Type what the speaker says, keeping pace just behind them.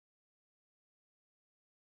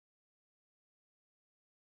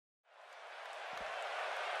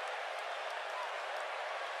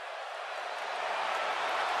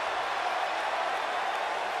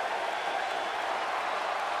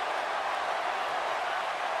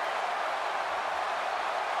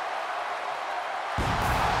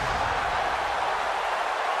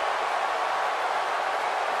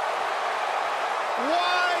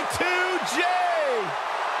Y2J!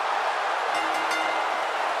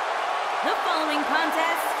 The following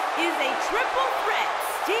contest is a triple threat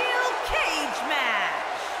steel cage match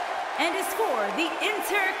and is for the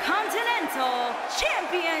Intercontinental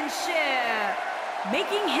Championship.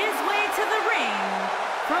 Making his way to the ring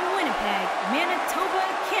from Winnipeg, Manitoba,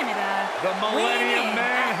 Canada. The Millennium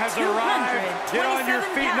Man has arrived. Get on your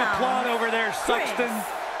feet and applaud over there, Suxton.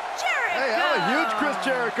 Jericho. Hey, I'm a huge Chris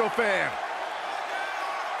Jericho fan.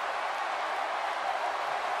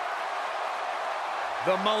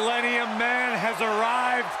 The Millennium Man has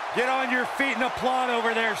arrived. Get on your feet and applaud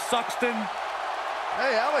over there, Suxton.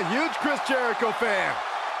 Hey, I'm a huge Chris Jericho fan.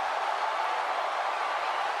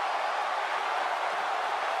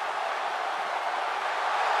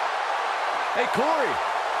 Hey, Corey,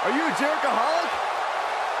 are you a Jerichoholic?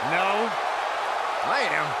 No, I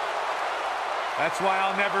am. that's why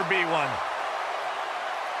I'll never be one.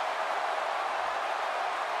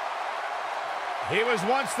 He was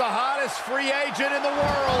once the hottest free agent in the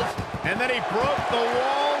world, and then he broke the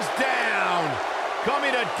walls down.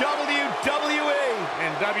 Coming to WWE.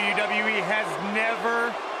 And WWE has never,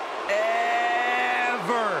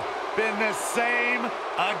 ever been the same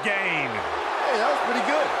again. Hey, that was pretty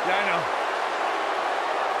good. Yeah, I know.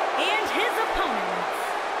 And his opponents,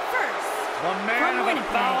 first, The man from of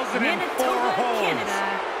Winnipeg, 1,004 Manitoba, holds.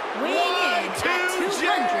 Canada, weighing in at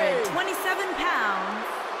Y2J. 227 pounds,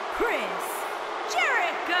 Chris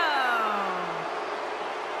Jericho.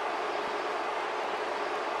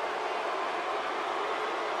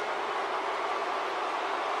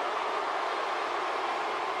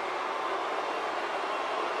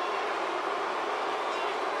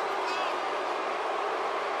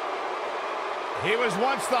 He was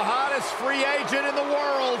once the hottest free agent in the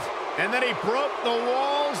world, and then he broke the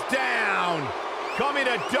walls down. Coming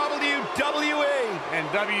to WWE. And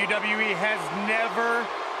WWE has never,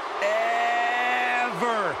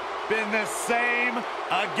 ever been the same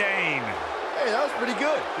again. Hey, that was pretty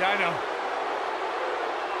good. Yeah, I know.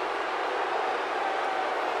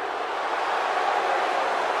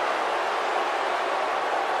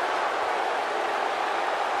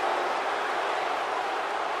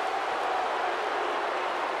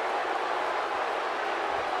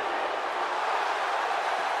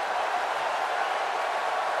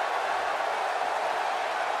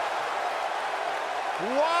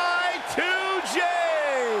 Y2J!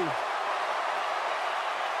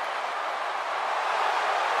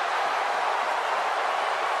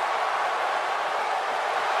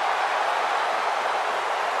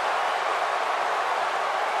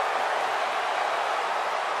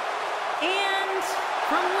 And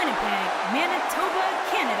from Winnipeg, Manitoba,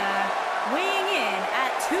 Canada, weighing in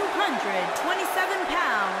at 227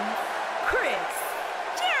 pounds, Chris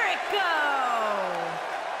Jericho.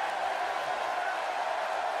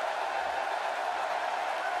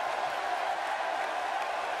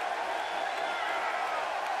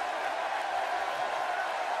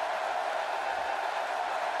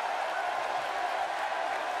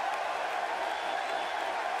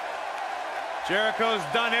 Jericho's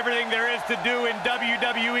done everything there is to do in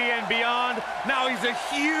WWE and beyond. Now he's a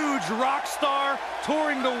huge rock star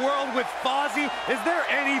touring the world with Fozzy. Is there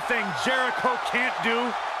anything Jericho can't do?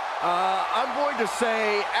 I'm going to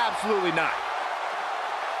say absolutely not.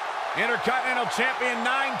 Intercontinental Champion 9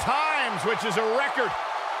 times, which is a record.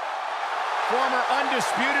 Former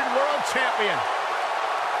undisputed world champion.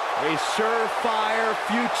 A surefire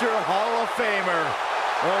future Hall of Famer.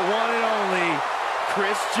 The one and only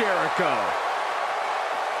Chris Jericho.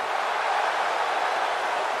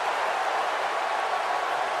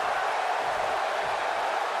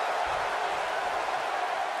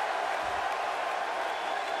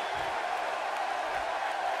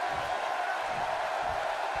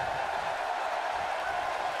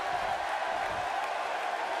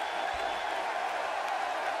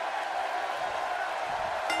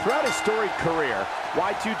 Throughout his storied career,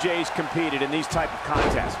 Y2J's competed in these type of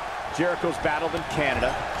contests. Jericho's battled in Canada,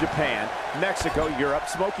 Japan, Mexico, Europe,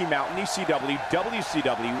 Smoky Mountain, ECW,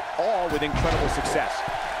 WCW, all with incredible success.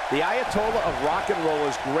 The Ayatollah of rock and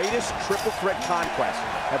roll's greatest triple threat conquests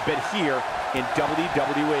have been here in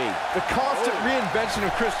WWE. The constant reinvention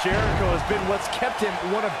of Chris Jericho has been what's kept him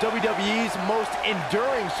one of WWE's most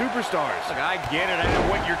enduring superstars. Look, I get it. I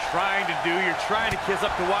know what you're trying to do. You're trying to kiss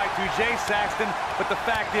up to Y2J, Saxton. But the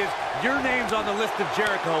fact is, your name's on the list of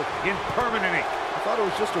Jericho in permanent ink. I thought it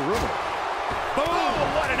was just a rumor. Boom!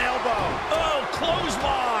 Oh, what an elbow! Oh,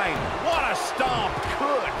 clothesline! What a stomp!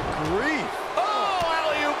 Good grief! Oh,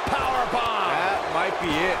 alley-oop powerbomb! That might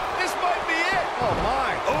be it. This might be it! Oh,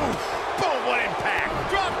 my. Ooh! Boom, what impact!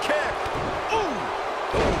 Drop kick! Ooh!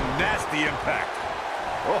 Oh, nasty impact.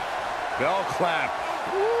 Oh, Bell clap.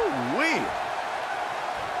 Woo-wee.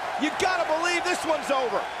 You gotta believe this one's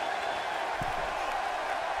over.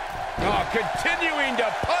 Oh, continuing to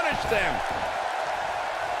punish them.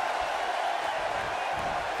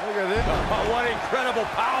 Look at this. Oh, what incredible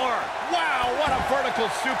power. Wow, what a vertical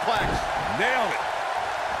suplex. Nailed it.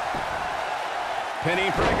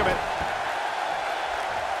 Pinning predicament.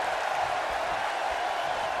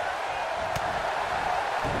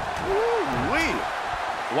 Woo-wee.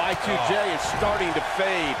 Y2J is starting to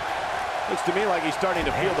fade. Looks to me like he's starting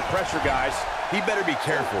to feel the pressure, guys. He better be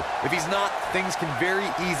careful. If he's not, things can very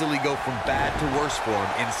easily go from bad to worse for him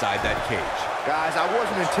inside that cage. Guys, I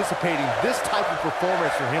wasn't anticipating this type of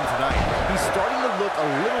performance from him tonight. He's starting to look a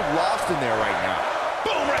little lost in there right now.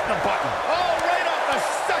 Boom, right in the button. Oh, right off the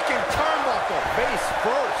second turnbuckle. Face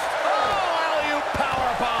first. Oh, alley-oop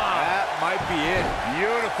powerbomb. That might be it.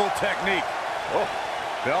 Beautiful technique. Oh,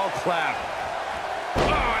 bell clap.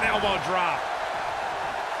 Oh, an elbow drop.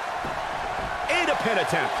 And a pin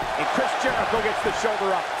attempt. And Chris Jericho gets the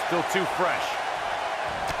shoulder up. Still too fresh.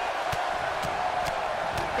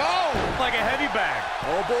 Oh, like a heavy bag.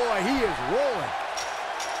 Oh, boy, he is rolling.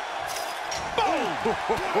 Boom!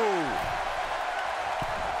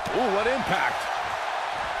 Ooh, what impact.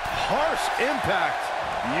 Harsh impact.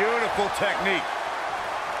 Beautiful technique.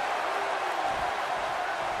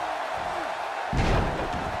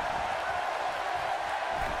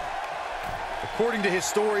 According to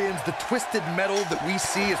historians, the twisted metal that we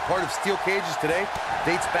see as part of steel cages today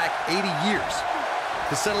dates back 80 years.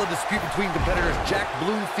 To settle a dispute between competitors Jack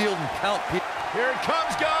Bloomfield and Count P. Here it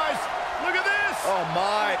comes, guys. Look at this. Oh,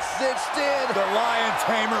 my, it's cinched in. The Lion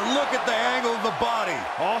Tamer, look at the angle of the body.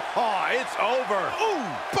 Oh, it's over. Ooh,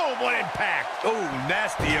 boom, what impact. Oh,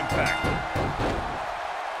 nasty impact.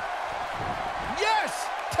 Yes,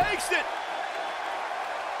 takes it.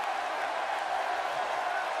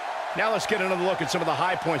 Now let's get another look at some of the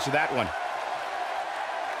high points of that one.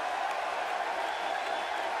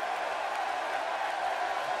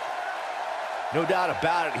 No doubt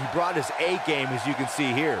about it, he brought his A game, as you can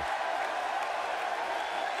see here.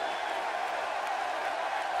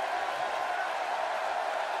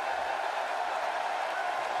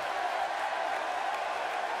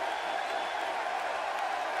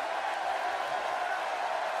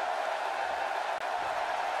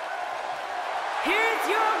 Here's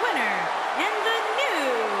your winner and the new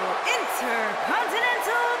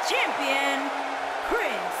Intercontinental Champion,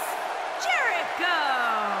 Chris Jericho.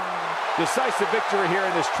 Decisive victory here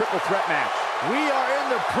in this triple threat match. We are in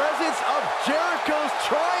the presence of Jericho's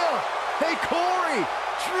triumph. Hey, Corey,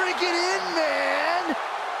 drink it in, man.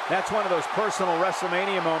 That's one of those personal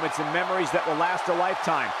WrestleMania moments and memories that will last a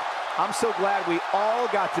lifetime. I'm so glad we all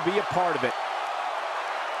got to be a part of it.